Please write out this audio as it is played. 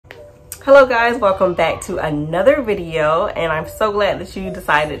Hello guys, welcome back to another video, and I'm so glad that you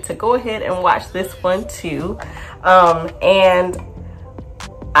decided to go ahead and watch this one too. And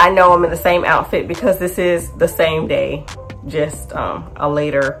I know I'm in the same outfit because this is the same day, just a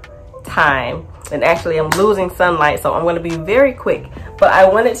later time. And actually I'm losing sunlight, so I'm going to be very quick, but I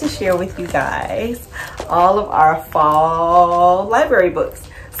wanted to share with you guys all of our fall library books.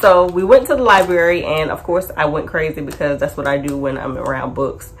 So we went to the library, and of course I went crazy because that's what I do when I'm around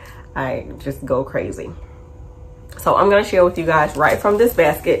books. I just go crazy. So I'm going to share with you guys right from this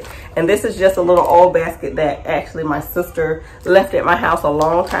basket. And this is just a little old basket that actually my sister left at my house a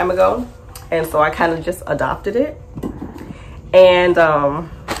long time ago. And so I kind of just adopted it. And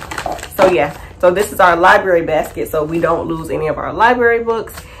so yeah, so this is our library basket, so we don't lose any of our library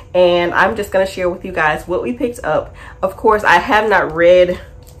books. And I'm just going to share with you guys what we picked up. Of course, I have not read,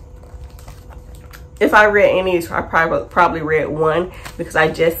 if I read any, I probably read one, because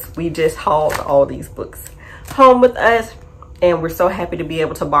we just hauled all these books home with us, and we're so happy to be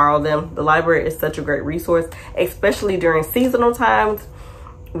able to borrow them. The library is such a great resource, especially during seasonal times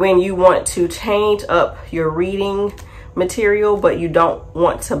when you want to change up your reading material, but you don't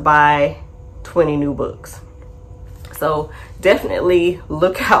want to buy 20 new books. So definitely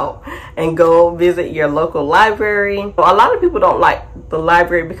look out and go visit your local library. A lot of people don't like the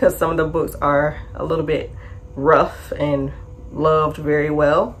library because some of the books are a little bit rough and loved very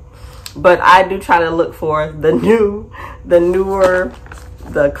well. But I do try to look for the newer,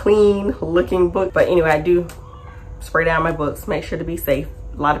 the clean looking book. But anyway, I do spray down my books, make sure to be safe.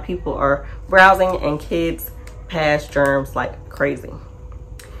 A lot of people are browsing and kids pass germs like crazy.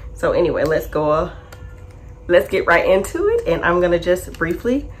 So anyway, let's get right into it, and I'm gonna just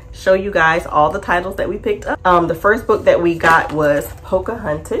briefly show you guys all the titles that we picked up. The first book that we got was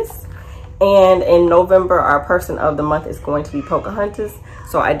Pocahontas, and in November our person of the month is going to be Pocahontas.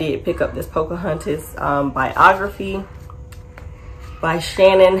 So I did pick up this Pocahontas biography by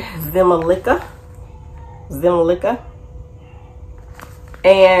Shannon Zimalica.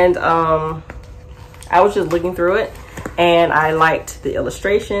 And I was just looking through it and I liked the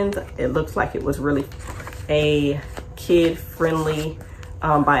illustrations. It looks like it was really a kid-friendly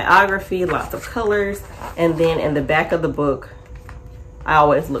biography, lots of colors. And then in the back of the book, I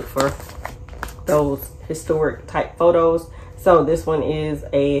always look for those historic type photos. So this one is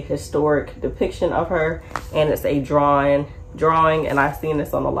a historic depiction of her, and it's a drawing, and I've seen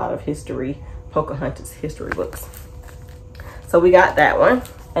this on a lot of Pocahontas history books. So we got that one.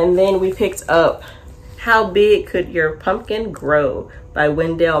 And then we picked up How Big Could Your Pumpkin Grow by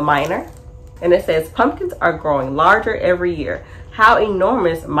Wendell Miner. And it says, pumpkins are growing larger every year. How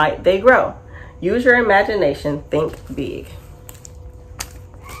enormous might they grow? Use your imagination, think big.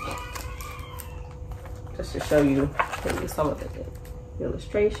 Just to show you some of the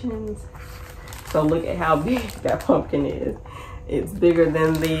illustrations. So look at how big that pumpkin is. It's bigger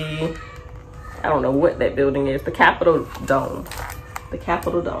than the, I don't know what that building is, the Capitol Dome. The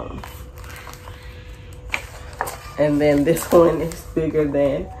Capitol Dome. And then this one is bigger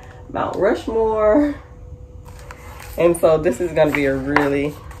than Mount Rushmore. And so this is going to be a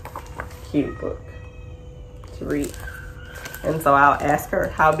really cute book to read. And so I'll ask her,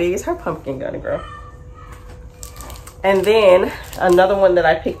 how big is her pumpkin going to grow? And then another one that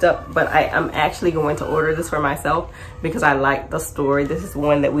I picked up, but I'm actually going to order this for myself because I like the story. This is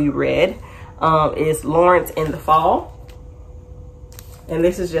one that we read, is Lawrence in the Fall. And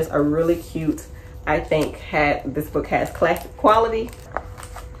this is just a really cute, I think this book has classic quality.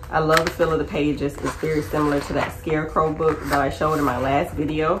 I love the feel of the pages. It's very similar to that Scarecrow book that I showed in my last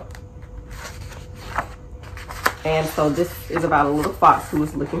video. And so this is about a little fox who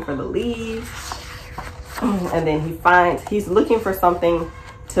is looking for the leaves. And then he's looking for something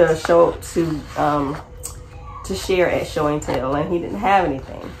to share at show and tell, and he didn't have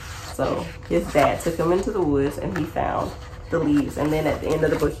anything. So his dad took him into the woods and he found the leaves. And then at the end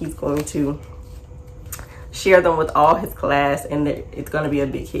of the book, he's going to share them with all his class, and it's going to be a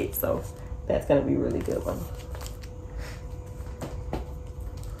big hit. So that's going to be a really good one.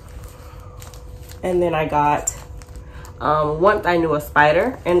 And then I got Once I Knew a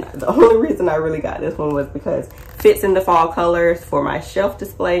Spider, and the only reason I really got this one was because it fits in the fall colors for my shelf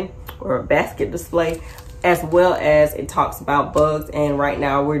display or basket display, as well as it talks about bugs, and right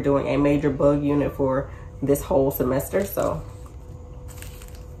now we're doing a major bug unit for this whole semester, so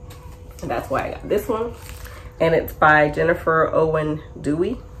that's why I got this one. And it's by Jennifer Owen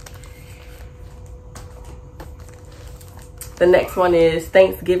Dewey. The next one is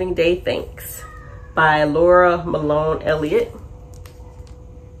Thanksgiving Day Thanks by Laura Malone Elliott.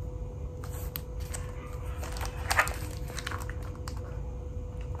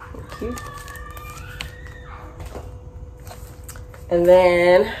 Cute. And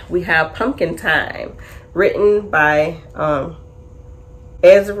then we have Pumpkin Time, written by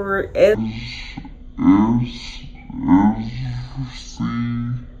Ezra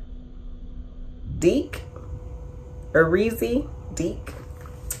Deek, Arizi Deek.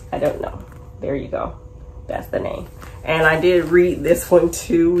 I don't know. There you go. That's the name. And I did read this one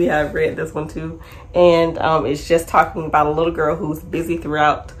too. We have read this one too. And it's just talking about a little girl who's busy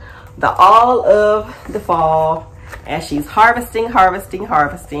throughout all of the fall as she's harvesting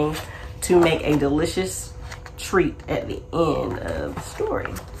to make a delicious treat at the end of the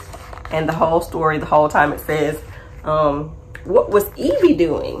story. And the whole story, the whole time it says, what was Evie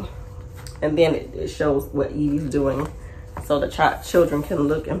doing? And then it shows what Evie's doing, so the children can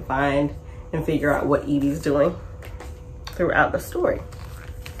look and find and figure out what Evie's doing throughout the story.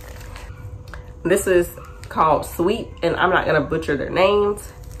 This is called Sweet, and I'm not gonna butcher their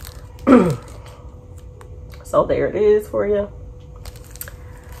names. So there it is for you.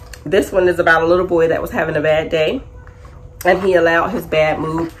 This one is about a little boy that was having a bad day, and he allowed his bad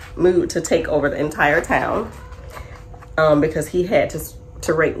mood to take over the entire town because he had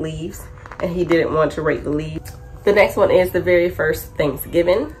to rake leaves, and he didn't want to rake the leaves. The next one is the very first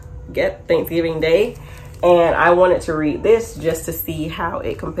Thanksgiving Day, and I wanted to read this just to see how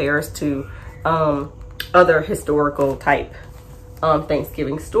it compares to other historical type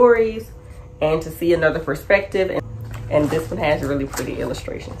Thanksgiving stories, and to see another perspective. And this one has really pretty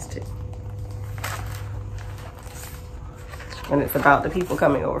illustrations too. And it's about the people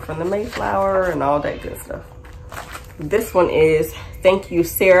coming over from the Mayflower and all that good stuff. This one is Thank You,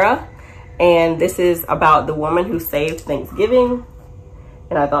 Sarah. And this is about the woman who saved Thanksgiving.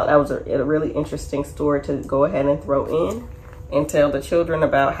 And I thought that was a really interesting story to go ahead and throw in and tell the children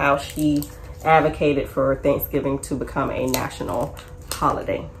about how she advocated for Thanksgiving to become a national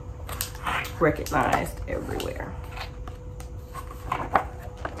holiday, recognized everywhere.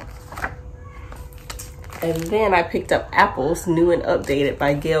 And then I picked up Apples, New and Updated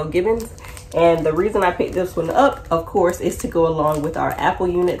by Gail Gibbons. And the reason I picked this one up, of course, is to go along with our Apple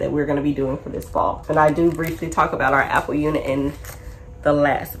unit that we're going to be doing for this fall. And I do briefly talk about our Apple unit in the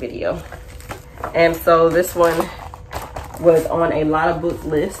last video. And so this one was on a lot of book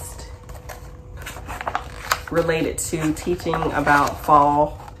lists related to teaching about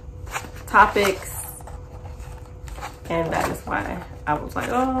fall topics. And that is why I was like,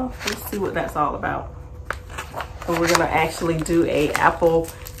 oh, let's see what that's all about. And we're gonna actually do a apple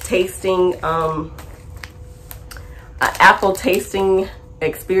tasting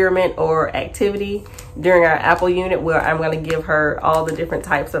experiment or activity during our Apple unit, where I'm gonna give her all the different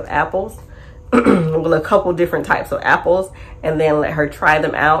types of apples, well, a couple different types of apples, and then let her try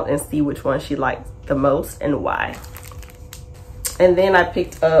them out and see which one she liked the most and why. And then I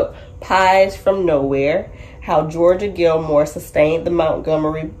picked up Pies from Nowhere, How Georgia Gilmore Sustained the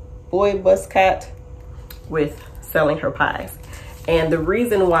Montgomery Boy Boycott with Selling Her Pies. And the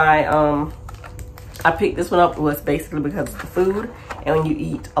reason why I picked this one up was basically because of the food. And when you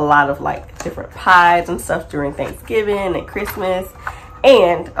eat a lot of like different pies and stuff during Thanksgiving and Christmas,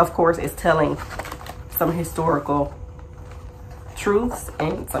 and of course it's telling some historical truths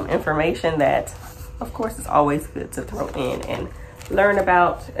and some information that of course is always good to throw in and learn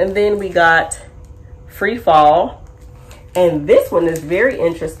about. And then we got Free Fall, and this one is very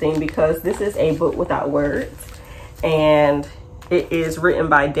interesting because this is a book without words, and it is written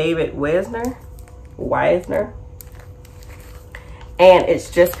by David Wisner, and it's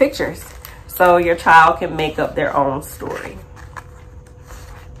just pictures, so your child can make up their own story.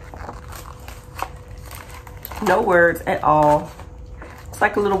 No words at all. It's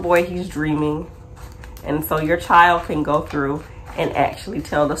like a little boy, he's dreaming, and so your child can go through and actually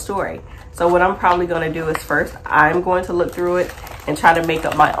tell the story. So what I'm probably going to do is first I'm going to look through it and try to make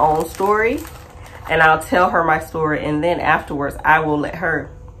up my own story, and I'll tell her my story, and then afterwards I will let her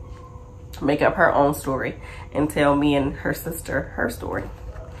make up her own story and tell me and her sister her story.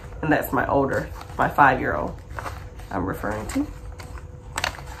 And that's my 5-year-old I'm referring to.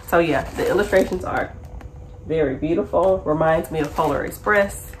 So yeah, the illustrations are very beautiful. Reminds me of Polar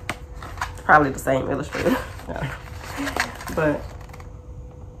Express. Probably the same illustrator. But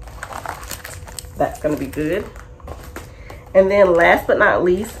that's gonna be good. And then last but not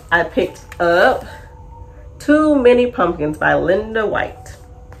least, I picked up Too Many Pumpkins by Linda White.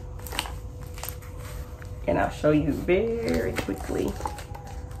 And I'll show you very quickly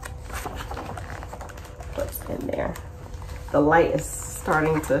what's in there. The light is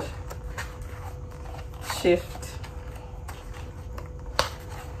starting to shift.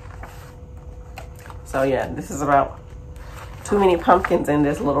 So yeah, this is about too many pumpkins in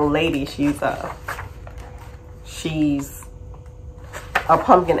this little lady. She's a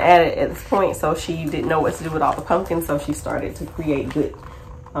pumpkin addict at this point, so she didn't know what to do with all the pumpkins, so she started to create good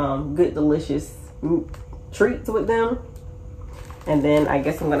delicious treats with them. And then I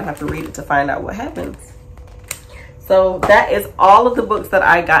guess I'm gonna have to read it to find out what happens. So that is all of the books that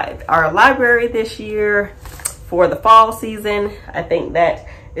I got at our library this year for the fall season. I think that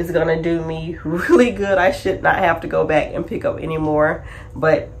is gonna do me really good. I should not have to go back and pick up any more,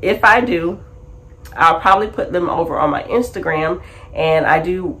 but if I do, I'll probably put them over on my Instagram. And I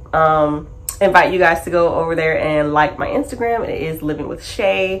do invite you guys to go over there and like my Instagram. It is Living with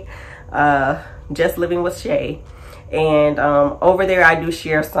Shay, just Living with Shay. And over there I do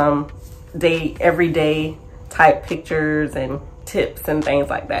share some everyday type pictures and tips and things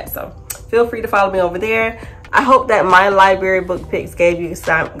like that. So feel free to follow me over there. I hope that my library book picks gave you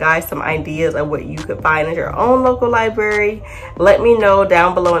guys some ideas of what you could find in your own local library. Let me know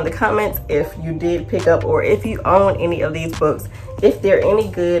down below in the comments if you did pick up or if you own any of these books, if they're any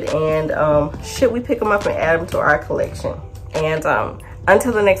good, and should we pick them up and add them to our collection. And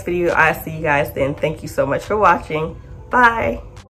until the next video, I'll see you guys then. Thank you so much for watching. Bye.